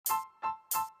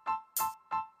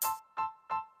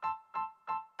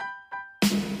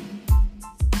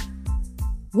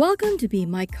Welcome to Be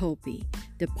My Copy,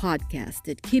 the podcast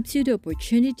that gives you the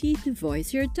opportunity to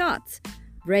voice your thoughts,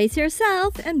 raise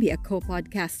yourself, and be a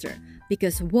co-podcaster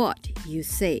because what you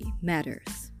say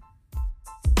matters.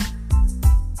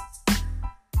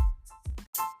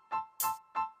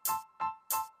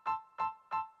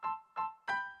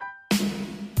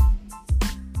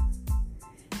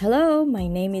 Hello, my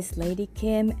name is Lady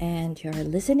Kim and you're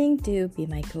listening to Be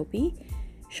My Copy,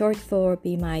 short for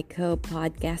Be My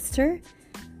Co-Podcaster.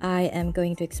 I am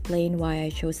going to explain why I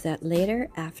chose that later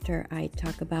after I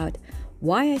talk about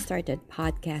why I started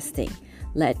podcasting.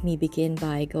 Let me begin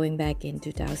by going back in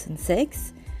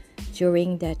 2006.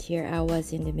 During that year, I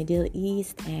was in the Middle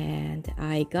East and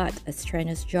I got a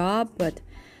strenuous job, but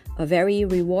a very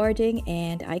rewarding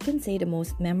and I can say the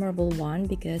most memorable one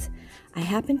because I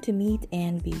happened to meet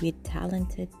and be with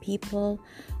talented people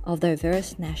of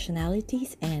diverse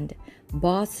nationalities and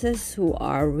bosses who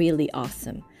are really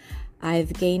awesome.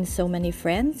 I've gained so many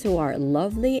friends who are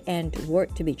lovely and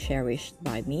worth to be cherished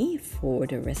by me for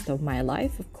the rest of my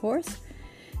life, of course.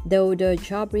 Though the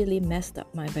job really messed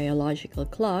up my biological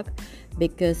clock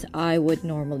because I would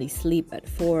normally sleep at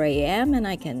 4 a.m. and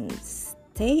I can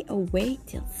stay awake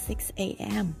till 6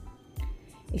 a.m.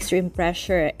 Extreme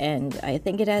pressure, and I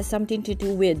think it has something to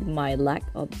do with my lack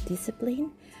of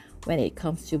discipline when it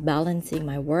comes to balancing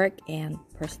my work and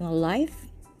personal life.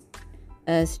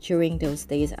 As during those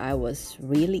days, I was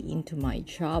really into my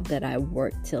job that I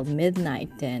worked till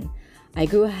midnight, and I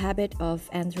grew a habit of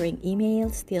answering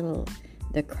emails till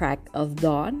the crack of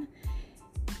dawn.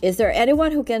 Is there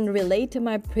anyone who can relate to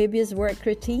my previous work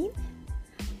routine?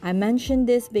 I mention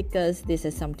this because this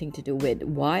has something to do with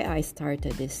why I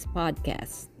started this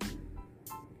podcast.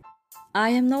 I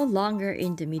am no longer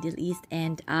in the Middle East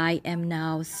and I am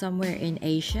now somewhere in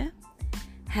Asia,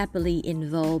 happily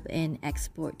involved in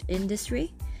export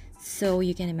industry. So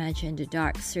you can imagine the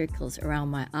dark circles around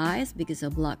my eyes because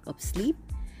of lack of sleep,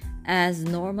 as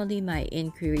normally my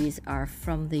inquiries are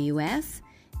from the US,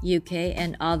 UK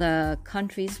and other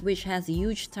countries which has a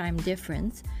huge time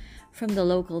difference from the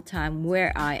local time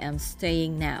where I am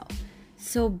staying now.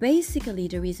 So basically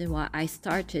the reason why I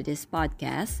started this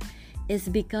podcast is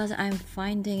because I'm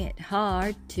finding it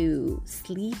hard to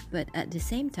sleep, but at the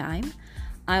same time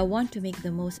I want to make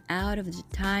the most out of the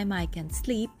time I can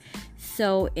sleep.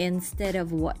 So instead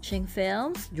of watching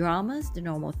films, dramas, the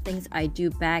normal things I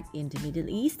do back in the Middle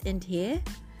East and here,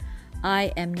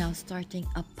 I am now starting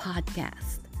a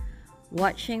podcast.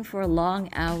 Watching for long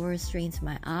hours strains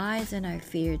my eyes and I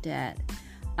fear that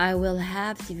I will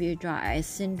have severe dry eye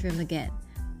syndrome again.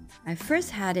 I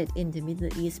first had it in the Middle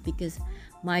East because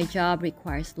my job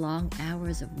requires long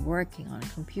hours of working on a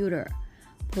computer,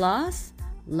 plus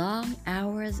long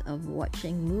hours of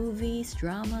watching movies,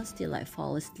 dramas till I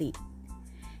fall asleep.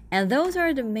 And those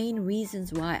are the main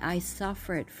reasons why I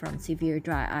suffered from severe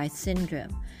dry eye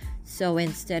syndrome. So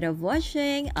instead of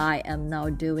watching, I am now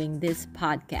doing this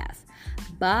podcast.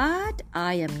 But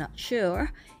I am not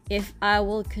sure if I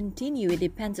will continue. It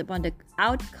depends upon the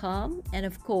outcome and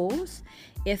of course,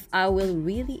 if I will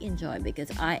really enjoy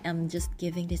because I am just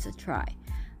giving this a try.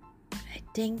 I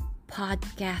think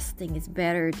podcasting is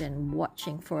better than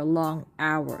watching for long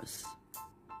hours.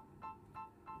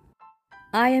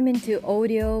 I am into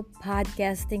audio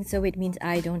podcasting, so it means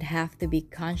I don't have to be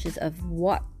conscious of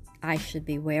what I should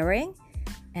be wearing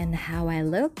and how I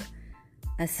look.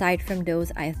 Aside from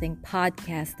those, I think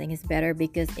podcasting is better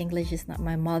because English is not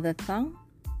my mother tongue.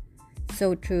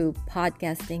 So through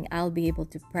podcasting, I'll be able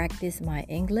to practice my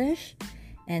English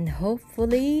and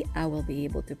hopefully I will be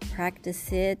able to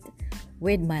practice it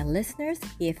with my listeners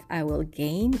if I will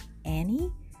gain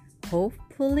any,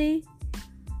 hopefully.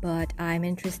 But I'm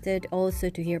interested also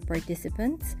to hear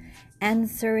participants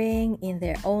answering in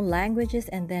their own languages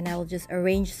and then I'll just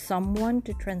arrange someone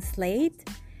to translate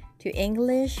to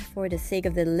English for the sake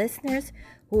of the listeners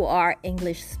who are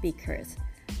English speakers.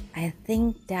 I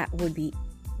think that would be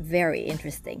very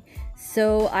interesting.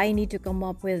 So I need to come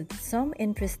up with some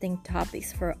interesting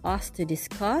topics for us to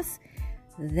discuss.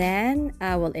 Then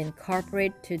I will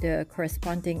incorporate to the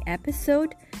corresponding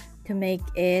episode to make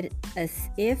it as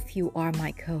if you are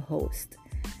my co-host.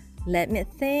 Let me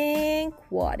think,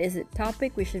 what is the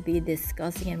topic we should be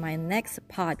discussing in my next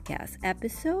podcast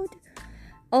episode?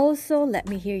 Also, let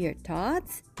me hear your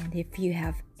thoughts, and if you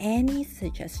have any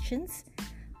suggestions,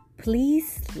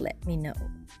 please let me know.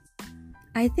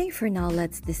 I think for now,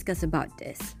 let's discuss about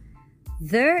this.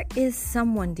 There is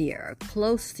someone dear,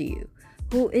 close to you,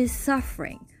 who is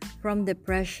suffering from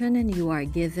depression and you are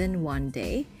given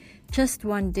just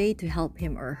one day to help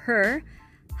him or her.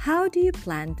 How do you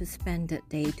plan to spend that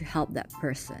day to help that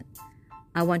person?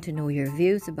 I want to know your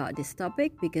views about this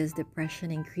topic because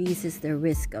depression increases the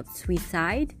risk of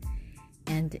suicide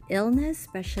and illness,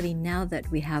 especially now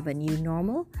that we have a new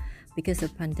normal because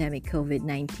of pandemic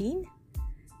COVID-19.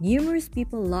 Numerous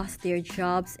people lost their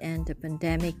jobs and the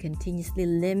pandemic continuously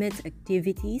limits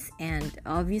activities, and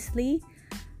obviously,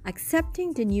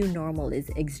 accepting the new normal is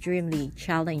extremely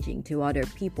challenging to other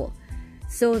people.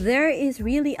 So there is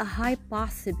really a high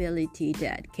possibility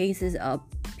that cases of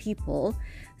people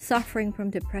suffering from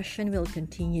depression will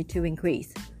continue to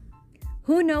increase.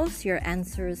 Who knows, your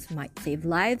answers might save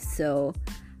lives, so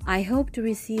I hope to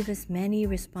receive as many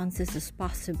responses as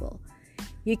possible.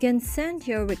 You can send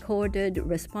your recorded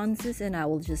responses and I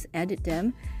will just edit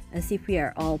them as if we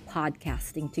are all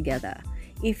podcasting together.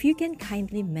 If you can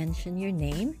kindly mention your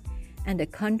name and the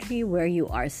country where you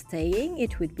are staying,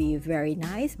 it would be very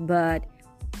nice. But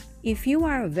if you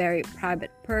are a very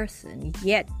private person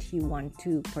yet you want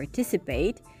to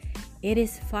participate, it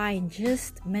is fine.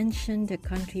 Just mention the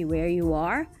country where you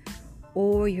are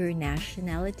or your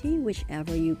nationality,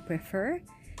 whichever you prefer.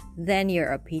 Then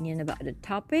your opinion about the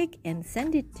topic and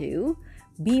send it to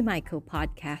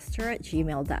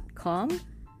bemycopodcaster@gmail.com.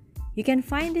 You can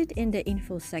find it in the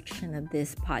info section of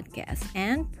this podcast,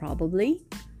 and probably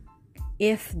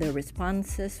if the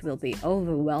responses will be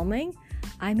overwhelming,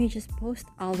 I may just post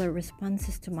all the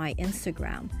responses to my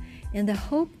Instagram in the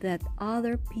hope that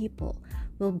other people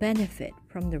will benefit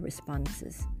from the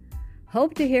responses.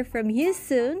 Hope to hear from you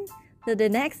soon to the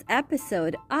next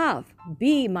episode of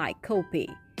Be My Copy,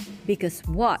 because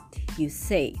what you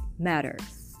say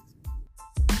matters.